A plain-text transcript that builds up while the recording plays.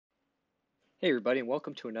Hey everybody, and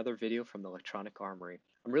welcome to another video from the Electronic Armory.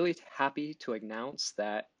 I'm really happy to announce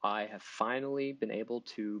that I have finally been able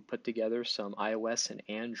to put together some iOS and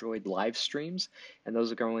Android live streams, and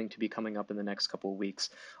those are going to be coming up in the next couple of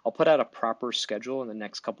weeks. I'll put out a proper schedule in the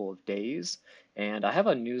next couple of days, and I have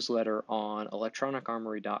a newsletter on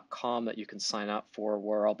electronicarmory.com that you can sign up for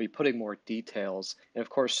where I'll be putting more details. And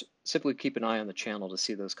of course, simply keep an eye on the channel to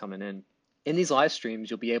see those coming in. In these live streams,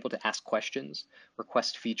 you'll be able to ask questions,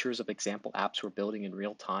 request features of example apps we're building in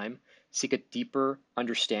real time, seek a deeper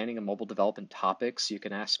understanding of mobile development topics. You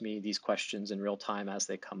can ask me these questions in real time as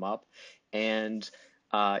they come up. And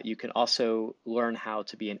you can also learn how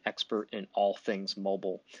to be an expert in all things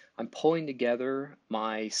mobile. I'm pulling together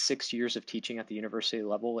my 6 years of teaching at the university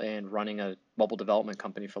level and running a mobile development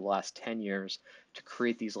company for the last 10 years to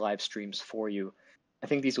create these live streams for you. I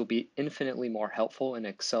think these will be infinitely more helpful in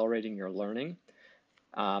accelerating your learning.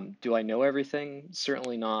 Do I know everything?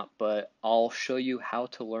 Certainly not, but I'll show you how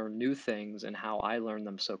to learn new things and how I learn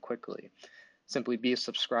them so quickly. Simply be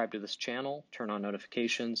subscribed to this channel, turn on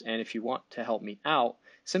notifications, and if you want to help me out,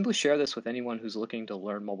 simply share this with anyone who's looking to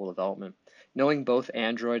learn mobile development. Knowing both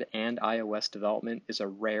Android and iOS development is a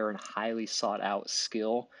rare and highly sought out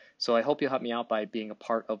skill, so I hope you'll help me out by being a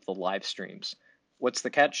part of the live streams. What's the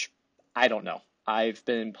catch? I don't know. I've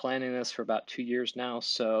been planning this for about 2 years now,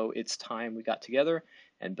 so it's time we got together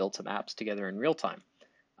and built some apps together in real time.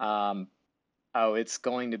 Um, Oh, it's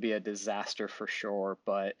going to be a disaster for sure,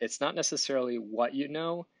 but it's not necessarily what you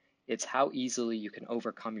know, it's how easily you can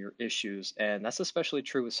overcome your issues. And that's especially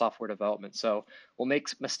true with software development. So we'll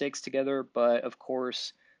make mistakes together, but of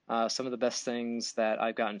course, some of the best things that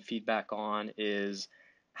I've gotten feedback on is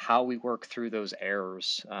how we work through those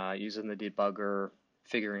errors, using the debugger,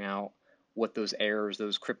 figuring out what those errors,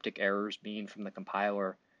 those cryptic errors mean from the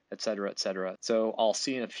compiler, et cetera, et cetera. So I'll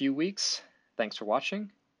see you in a few weeks. Thanks for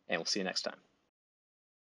watching, and we'll see you next time.